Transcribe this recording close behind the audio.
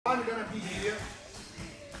I'm gonna be here.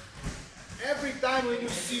 Every time when you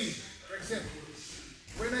see, for example,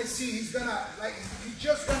 when I see he's gonna, like, he's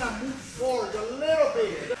just gonna move forward a little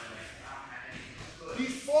bit.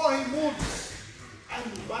 Before he moves,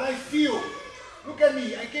 but I feel, look at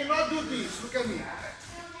me, I cannot do this, look at me.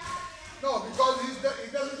 No, because he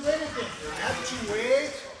doesn't do anything. I have to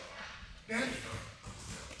wait, then,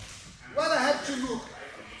 what I have to look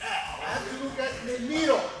at? I have to look at the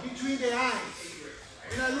middle, between the eyes.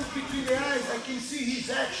 When I look between the eyes, I can see his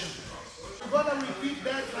action. I'm gonna repeat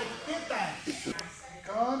that like 10 times.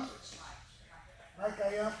 Come, like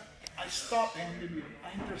I am, I stop in the middle,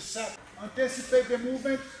 I intercept, anticipate the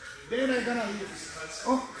movement, then I'm gonna release.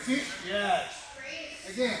 Oh, see? Yes.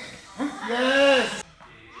 Again. Yes.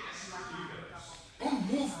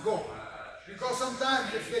 Move, go. Because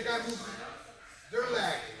sometimes if the guy moves their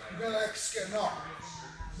leg, you're gonna like scare. No.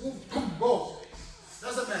 Move, boom, go.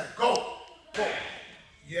 Doesn't matter. Go. Go.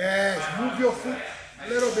 Yes. Move your foot a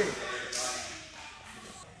little bit.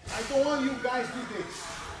 I don't want you guys to do this.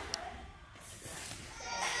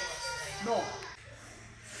 No.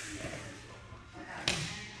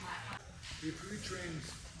 If we train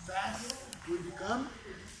fast, we become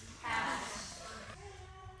fast.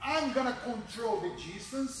 I'm gonna control the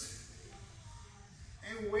distance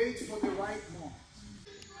and wait for the right moment.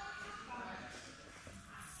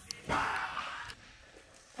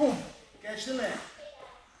 Boom! Catch the leg.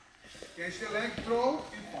 Catch the leg, throw,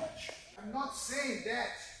 and punch. I'm not saying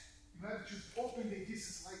that you have to open the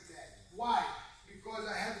distance like that. Why? Because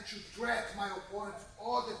I have to threat my opponent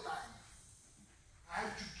all the time. I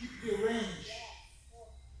have to keep the range.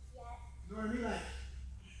 You know what I mean? Like,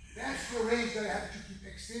 that's the range that I have to keep.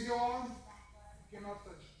 Extend your arm, you cannot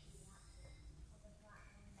touch.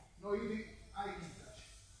 No, even I can touch.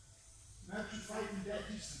 You have to fight in that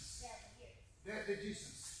distance. That's the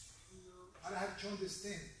distance. I have to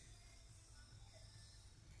understand.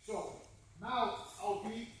 So, now I'll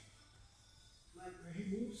be like when he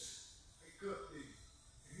moves, I cut him.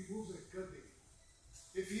 When he moves, I cut him.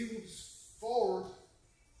 If he moves forward,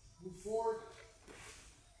 move forward, I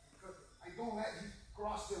cut him. I don't let him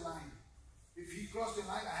cross the line. If he crossed the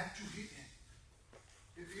line, I have to hit him.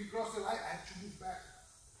 If he crossed the line, I have to move back.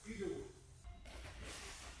 Either way.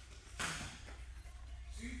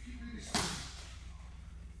 See, keep doing this.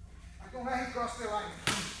 I don't let him cross the line.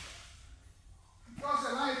 He crossed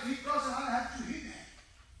the line. If he crossed the line, I have to hit him.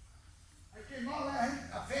 I cannot let him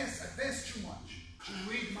advance too much to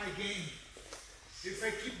read my game. If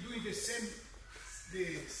I keep doing the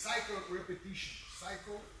cycle of repetition,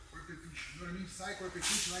 repetition, you know what I mean? Cycle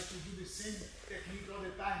repetition, like to do the same technique all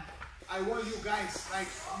the time. I want you guys like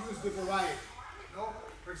use the variety. You know?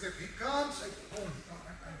 For example, he comes, like boom.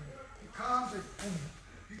 He comes, like boom.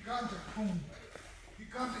 He comes, like boom. He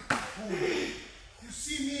comes, like boom. You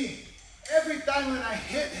see me, every time when I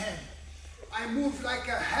hit him, I move like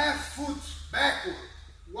a half foot backward.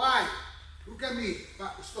 Why? Look at me.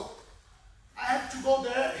 Stop. I have to go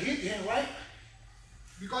there, hit him, right?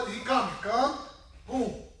 Because he come,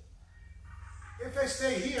 boom. If I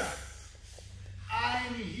stay here,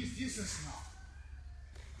 I'm in his distance now.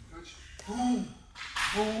 Touch. Boom,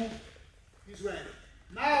 boom. He's ready.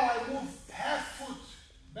 Now I move half foot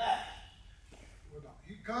back. Hold on.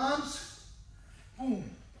 He comes,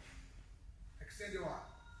 boom. Extend your arm.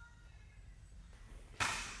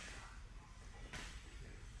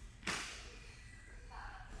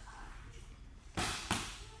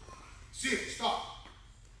 See, stop.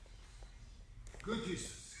 Good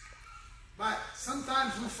distance. But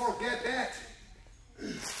sometimes we forget that.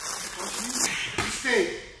 You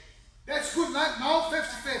stay. That's good. Now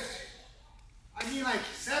 50-50. I mean like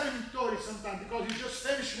 70-30 sometimes because you just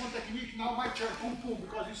finished one technique. Now my turn. Boom, boom.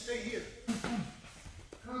 Because you stay here. Boom, boom.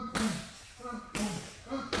 Come, boom. Come, boom.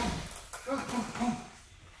 Come, boom. Come, boom, boom.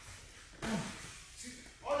 Boom. See,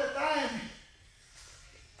 all the time.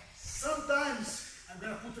 Sometimes I'm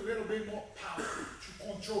going to put a little bit more power to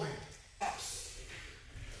control him.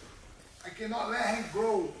 I cannot let him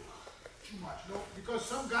grow too much, no, because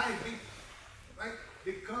some guys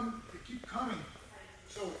they keep coming.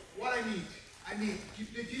 So what I need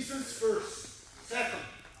keep the distance first. Second,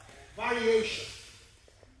 variation.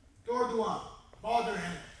 Third one, bother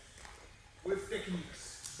him with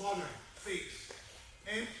techniques. Bother him, face,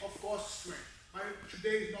 and of course strength.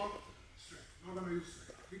 Today is not strength. Not gonna use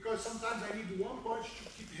strength because sometimes I need one punch to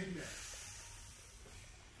keep him there.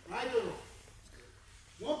 Right or wrong?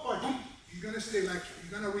 One punch. You're gonna stay like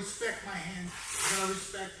you're gonna respect my hand, you're gonna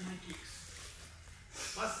respect my kicks.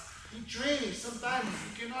 But in training, sometimes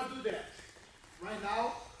you cannot do that. Right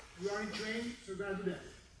now, we are in training, so we're gonna do that.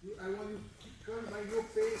 I want you to keep coming by your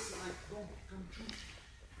pace, like don't come too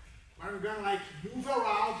I'm gonna like move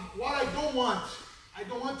around. What I don't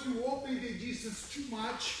want you to open the distance too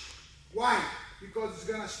much. Why? Because it's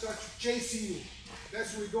gonna start chasing you.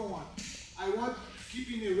 That's what we don't want. I want to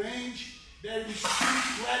keep in the range that we shoot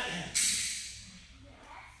right hand.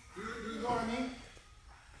 Do you know what I mean?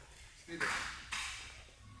 Stay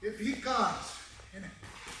there. If he comes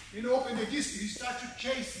and open the distance, he starts to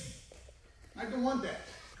chase me. I don't want that.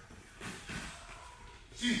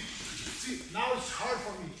 See, now it's hard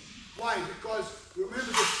for me. Why? Because remember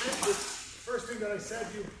the first thing that I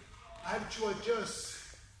said to you, I have to adjust.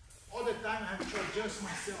 All the time I have to adjust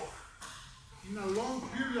myself in a long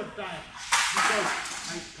period of time. Because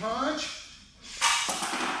I punch,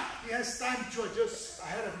 he has time to adjust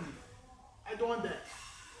ahead of me. I don't want that.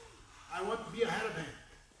 I want to be ahead of him.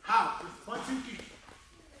 How? With punch and kick.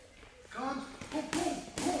 Comes, boom, boom,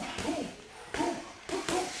 boom, boom, boom, boom,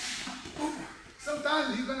 boom, boom.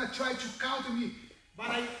 Sometimes he's gonna try to counter me, but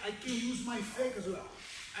I can use my fake as well.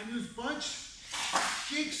 I use punch,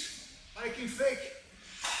 kicks, but I can fake.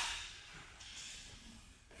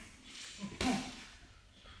 You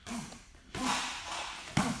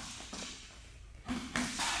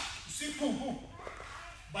see, boom, boom.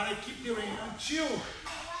 But I keep the range until,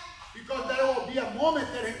 because there will be a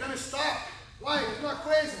moment that he's gonna stop. Why? It's not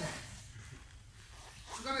crazy.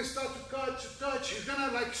 He's gonna start to cut, to touch. He's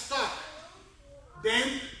gonna like stop.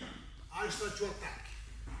 Then I start to attack.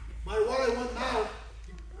 But what I want now,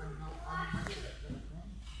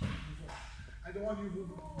 I don't want you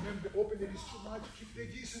to remember to open the wrist too much, keep the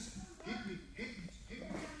distance, hit me, kick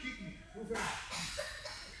me, move around.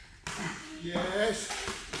 Yes,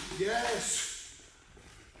 yes.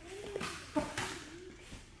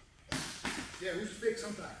 Yeah, we speak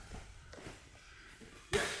sometime.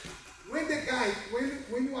 Yeah. When the guy, when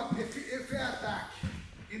you if I attack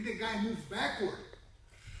and the guy moves backward,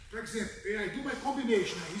 for example, I do my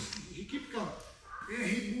combination, he keep coming, and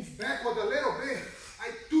he moves backward a little bit,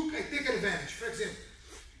 I take advantage. For example,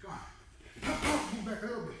 come on, move back a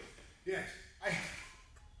little bit. Yes, I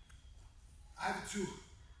have to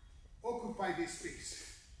occupy this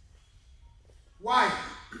space. Why?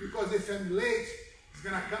 Because if I'm late, it's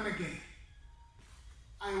gonna come again.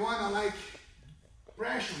 I wanna like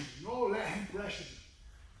pressure him. No, let him pressure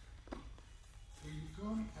me. When you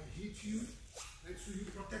come, I hit you. Let's see you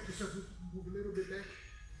protect yourself. Move a little bit back.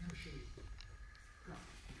 I'm gonna show you.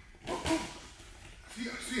 Come.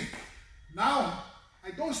 See. Now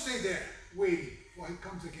I don't stay there waiting for he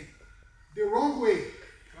comes again. The wrong way.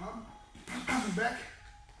 Come. He's coming back.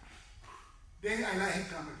 Then I let him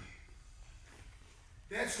come again.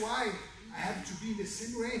 That's why I have to be in the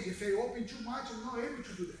same range. If I open too much, I'm not able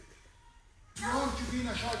to do that. You want to be in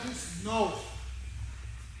a short distance? No.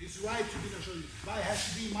 It's right to be in a short distance. But it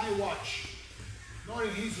has to be my watch, not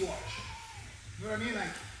in his watch. You know what I mean?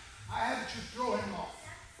 Like, I have to throw him off.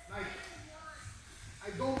 Like, I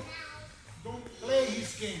don't play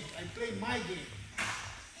his game. I play my game.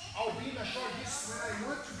 I'll be in a short distance when I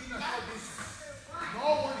want to be in a short distance.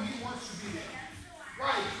 Not when he wants to be there.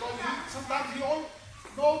 Why? Because sometimes he only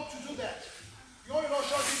know to do that. You only know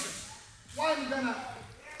short distance. Why am I gonna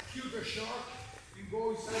kill the shark and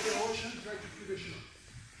go inside the ocean and try to kill the shark?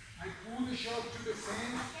 I pull the shark to the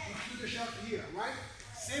sand and kill the shark here, right?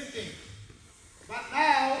 Same thing. But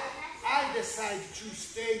now I decide to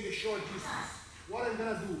stay in the short distance. What I'm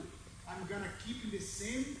gonna do? I'm gonna keep in the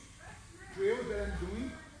same drill that I'm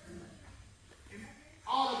doing, and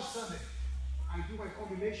all of a sudden I do my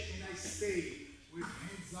combination and I stay with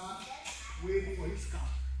hands up, waiting for his count.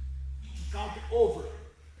 Count over.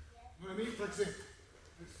 You know what I mean? For example,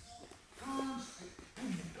 comes,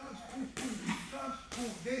 boom, comes, boom, boom, comes,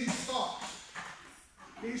 boom. Then he stops.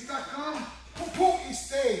 Then he starts coming, boom, boom, he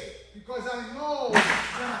stays. Because I know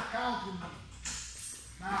he's gonna count with me.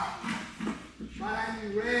 Now, but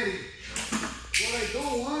I'm ready. What I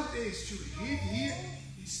don't want is to hit here,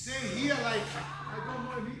 he stay here like, I don't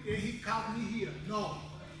know if he count me here. No,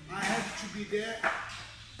 I have to be there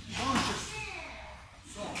consciously.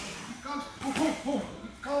 So, he comes, boom, boom, boom. He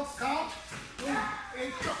counts, boom,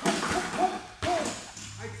 and boom, boom, boom, boom.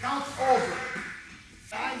 I count over.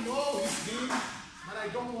 I know his game, but I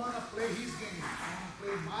don't want to play his game. I want to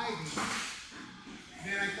play my game.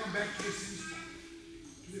 Then I come back to the same spot,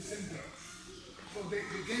 to the same game. So the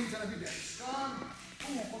game's gonna be there. Come,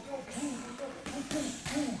 boom, boom, boom, boom, boom,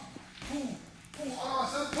 boom, boom, boom. All of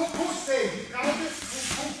a sudden, boom, boom, stay. He counted, boom,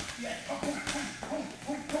 boom, yeah, boom, boom, boom,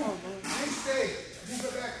 boom, boom, boom. Then stay. Move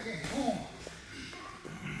it back again. Boom.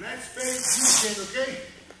 Let's play this game, okay?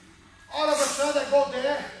 All of a sudden I go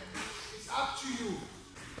there. It's up to you.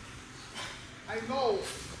 I know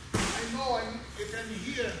if I'm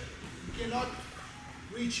here, you cannot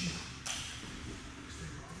reach me.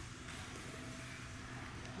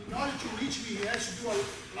 to reach me, he has to do a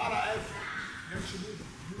lot of effort. He has to move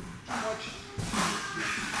too much.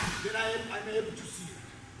 Then I'm able to see it.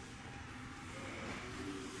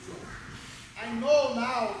 So, I know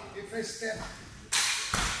now if I step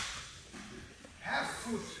half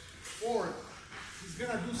foot forward, he's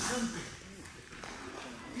gonna do something.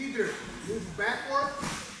 Either move backward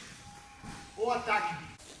or attack me.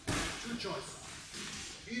 Two choices.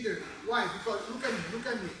 Either. Why? Because look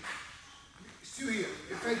at me. Still here.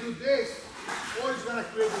 If I do this, or it's gonna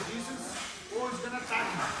create a distance, or it's gonna attack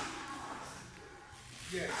me.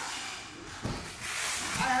 Yes.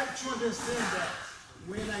 I have to understand that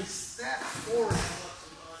when I step forward,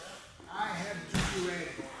 I have to be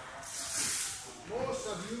ready. Most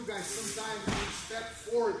of you guys sometimes will step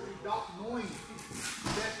forward without knowing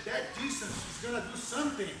that distance is gonna do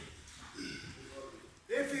something.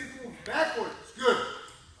 If you move backward, it's good.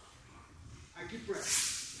 I keep pressing.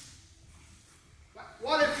 But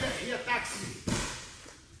what if he attacks me?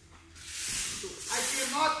 So I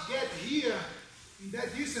cannot get here in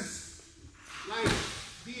that distance, like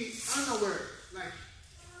be unaware, like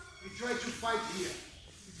he try to fight here.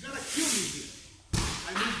 He's gonna kill me here.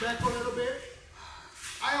 I move back a little bit.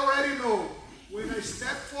 I already know when I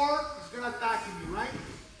step forward, he's gonna attack me, right?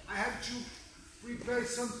 I have to prepare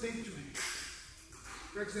something to him.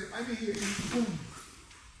 For example, I'm here, boom.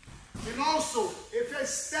 And also, if I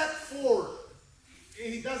step forward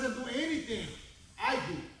and he doesn't do anything, I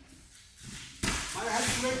do. But I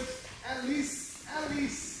have to wait at least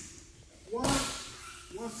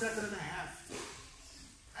 1 second and a half.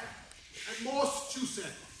 At most 2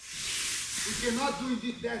 seconds. We cannot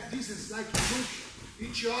do that distance like look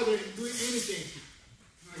each other and doing anything.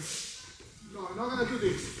 Like, no, I'm not gonna do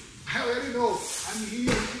this. I already know. I'm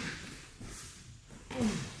here. Boom.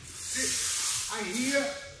 See, I'm here.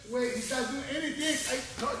 Wait, he doesn't do anything.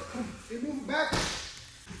 He moves back.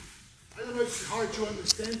 I don't know if it's hard to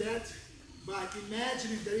understand that, but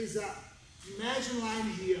imagine there is a line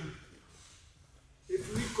here.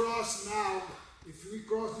 If we cross now, if we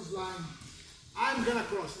cross this line, I'm gonna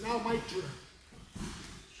cross. Now my turn.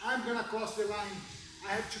 I'm gonna cross the line.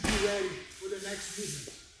 I have to be ready for the next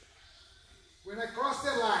movement. When I cross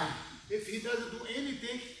the line, if he doesn't do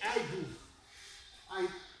anything, I do. I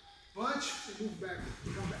punch and move back,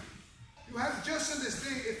 come back. You have to just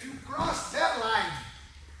understand, if you cross that line,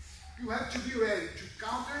 you have to be ready to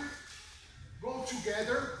counter, go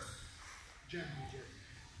together, jab me,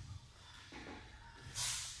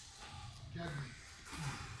 jab me,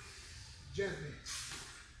 jab me.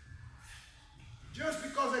 Just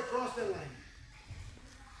because I crossed the line.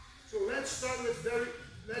 So let's start with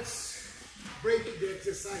let's break the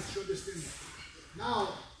exercise to understand that.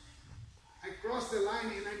 Now, I cross the line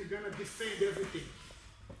and I'm gonna defend everything.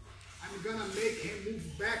 I'm gonna make him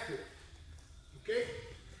move backward. Okay?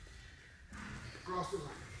 Cross the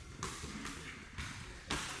line.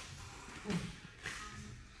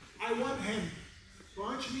 I want him to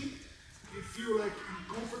punch me, he feel like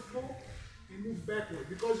uncomfortable, and move backward.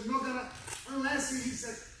 Because he's not gonna, unless he's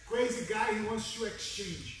a crazy guy, he wants to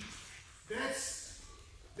exchange.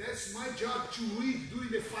 That's my job to read during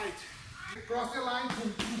the fight. I cross the line,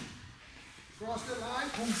 boom, boom. Cross the line,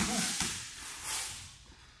 boom, boom.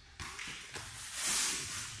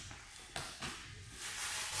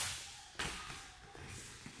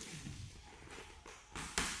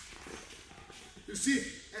 You see,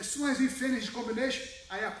 as soon as we finish the combination,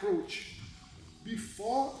 I approach.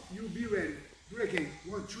 Before you be ready. Do it again.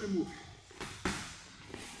 1, 2, and move.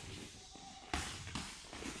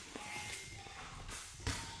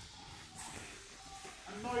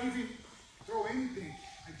 I'm not even throw anything.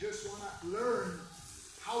 I just want to learn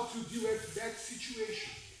how to deal with that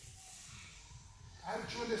situation. I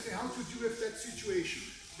have to understand how to deal with that situation.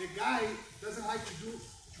 The guy doesn't like to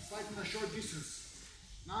fight in a short distance.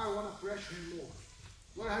 Now I want to pressure him more.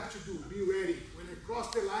 What I have to do? Be ready. When I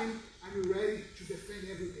cross the line, I'm ready to defend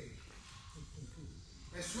everything.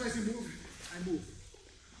 As soon as he moves, I move.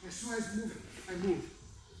 As soon as he moves, I move.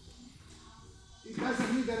 It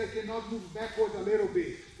doesn't mean that I cannot move backward a little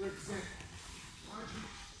bit. For example,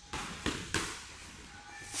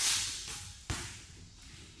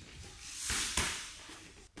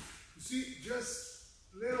 you see, just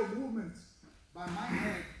little movement by my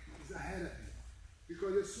head is ahead of him.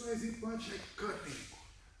 Because as soon as he punches, I cut him.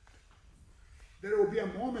 There will be a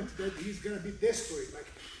moment that he's going to be desperate, like,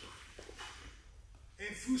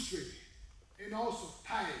 and frustrated, and also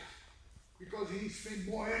tired, because he spent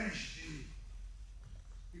more energy than me.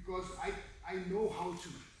 Because I know how to.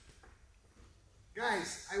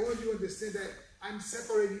 Guys, I want you to understand that I'm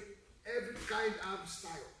separating every kind of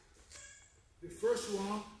style. The first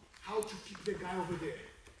one, how to keep the guy over there.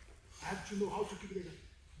 I have to know how to kick the guy.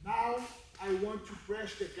 Now I want to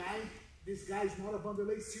press the guy. This guy is not a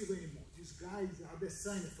Vanderlei Silva anymore. This guy is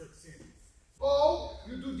Adesanya, for example. Or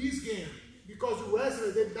you do this game because the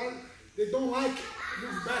wrestlers they don't like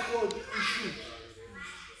move backward and shoot.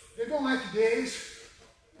 They don't like this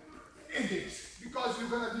and this because you're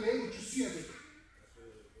gonna be able to see everything.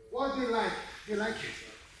 What they like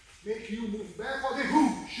make you move back or they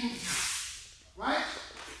shoot you. Right?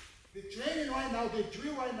 The training right now, the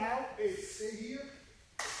drill right now is stay here.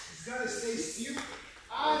 It's gotta stay still.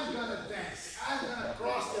 I'm gonna dance. I'm gonna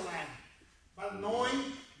cross the line. But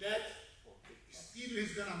knowing that either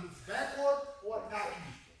he's gonna move backward or attack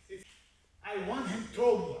me. If I want him to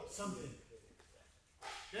throw me something.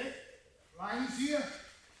 Okay? Line is here.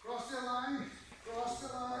 Cross the line. Cross the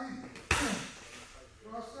line.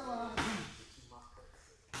 Cross the line.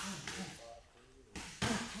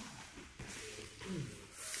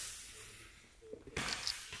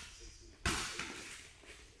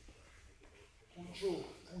 Control,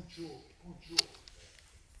 control, control.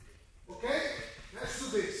 Okay? Let's do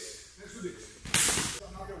this. Let's do this.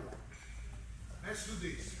 Another one. Let's do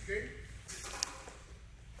this, okay?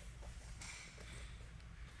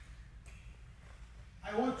 I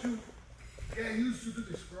want to get used to do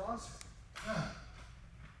this. Cross.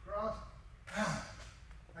 Cross.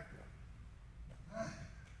 Like that.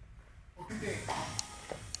 Okay, then.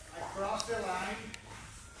 I cross the line.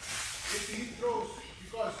 If he throws,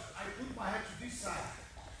 because I put my head to this side.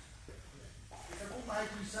 If I put my head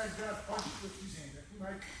to this side, I'm going to punch with his hand. I put my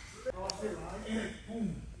head across the line and boom,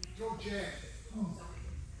 throw jab. Boom,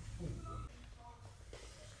 boom.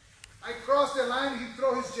 I cross the line, he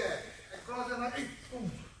throw his jab. I cross the line,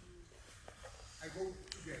 boom. I go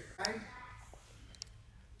together. I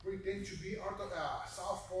pretend to be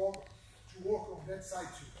southpaw to work on that side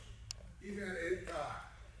too. Even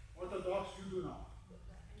orthodox you do now.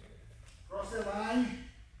 Cross the line,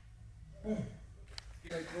 boom. I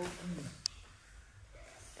go, boom.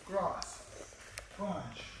 Cross,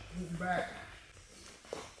 punch, move back.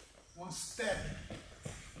 One step.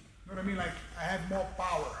 You know what I mean? Like I have more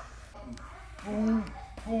power. Boom,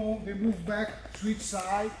 boom. They move back, switch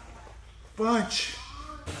side, punch.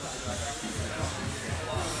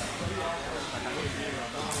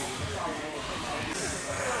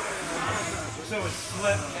 So it's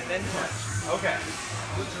slip and then punch. Okay.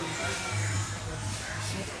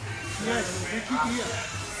 Yes, you keep here.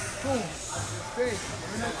 Boom. Stay.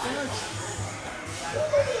 When I punch.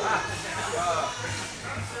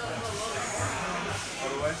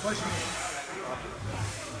 Otherwise, Push me.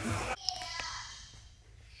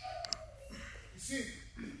 You see,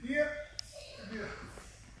 here and here.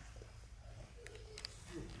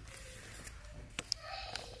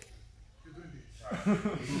 You're doing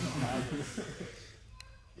this.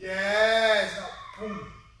 Yes. Now, boom.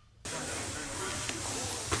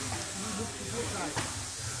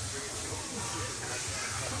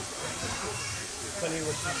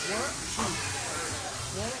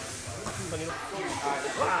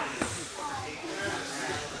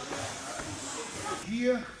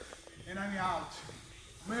 Here and I'm out.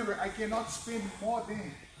 Remember, I cannot spend more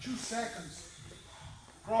than 2 seconds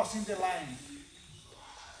crossing the line.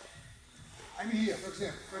 I'm here, for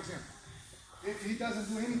example. If he doesn't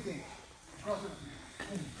do anything, cross the line,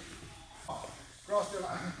 boom. Cross the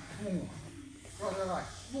line, boom. Cross the line,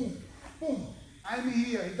 boom, boom. I'm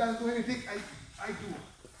here, he doesn't do anything, I do.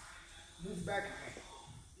 Move back.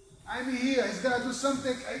 I'm here, he's gonna do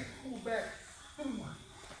something, I move back. Boom,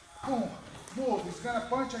 boom, move. He's gonna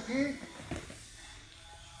punch again.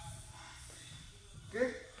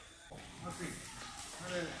 Okay? Nothing.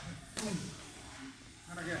 Boom.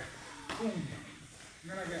 And again. Boom.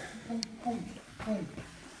 And again. Boom, boom, boom.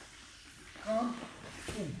 Come,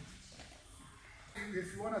 boom.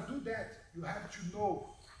 If you wanna do that, you have to know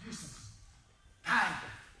distance. Time.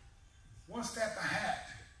 One step ahead.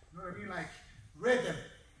 You know what I mean? Like rhythm.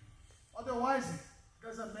 Otherwise, it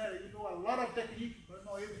doesn't matter. You know a lot of technique, but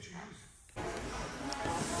not able to use it.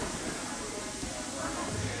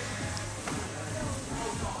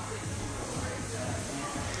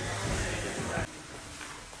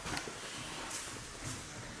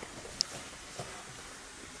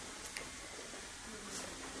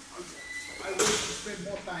 I wish to spend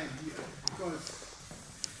more time here because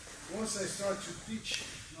once I start to teach,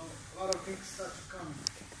 you know, a lot of things start to come.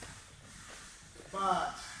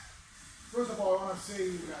 But first of all, I want to say to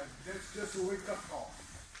you guys, that's just a wake-up call.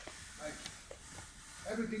 Like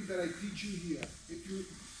everything that I teach you here, if you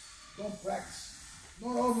don't practice,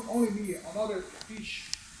 not only me, another fish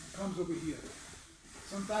who comes over here.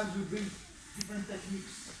 Sometimes we bring different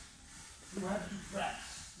techniques. You have to practice.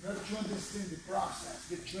 You have to understand the process,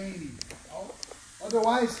 the training. You know?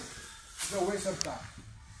 Otherwise, it's a waste of time.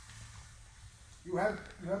 You have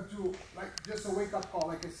to, like, just a wake-up call,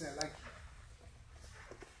 like I said, like,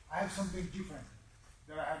 I have something different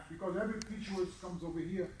that I have, because every teacher who comes over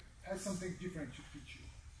here has something different to teach you.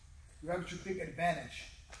 You have to take advantage,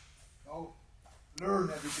 you know, learn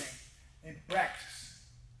everything, and practice.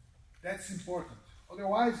 That's important.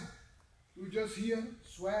 Otherwise, you just here,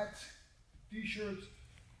 sweat, t-shirts,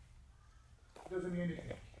 doesn't mean anything,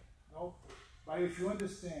 you know? But if you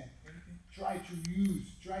understand, and try to use,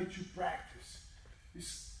 try to practice,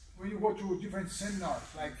 it's when you go to different seminars,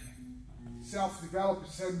 like self-development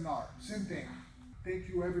seminar, same thing. Thank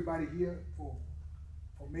you everybody here for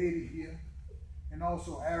Mary here, and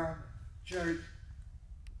also Aaron, Jared,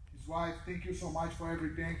 his wife. Thank you so much for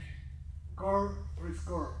everything. Carl, where's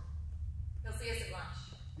Carl? He'll see us at lunch.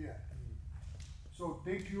 Yeah. So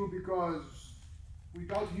thank you, because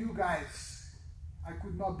without you guys, I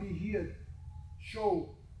could not be here,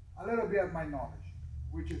 show a little bit of my knowledge,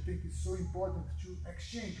 which I think is so important to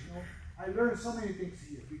exchange. You know, I learned so many things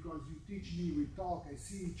here because you teach me, we talk, I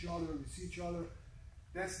see each other, we see each other.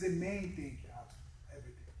 That's the main thing of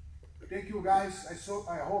everything. Thank you guys.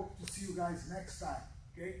 I hope to see you guys next time.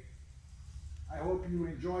 Okay? I hope you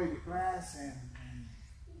enjoy the class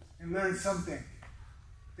and learn something.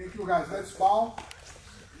 Thank you guys. Let's bow.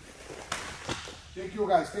 Thank you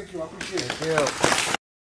guys. Thank you. I appreciate it. Thank you.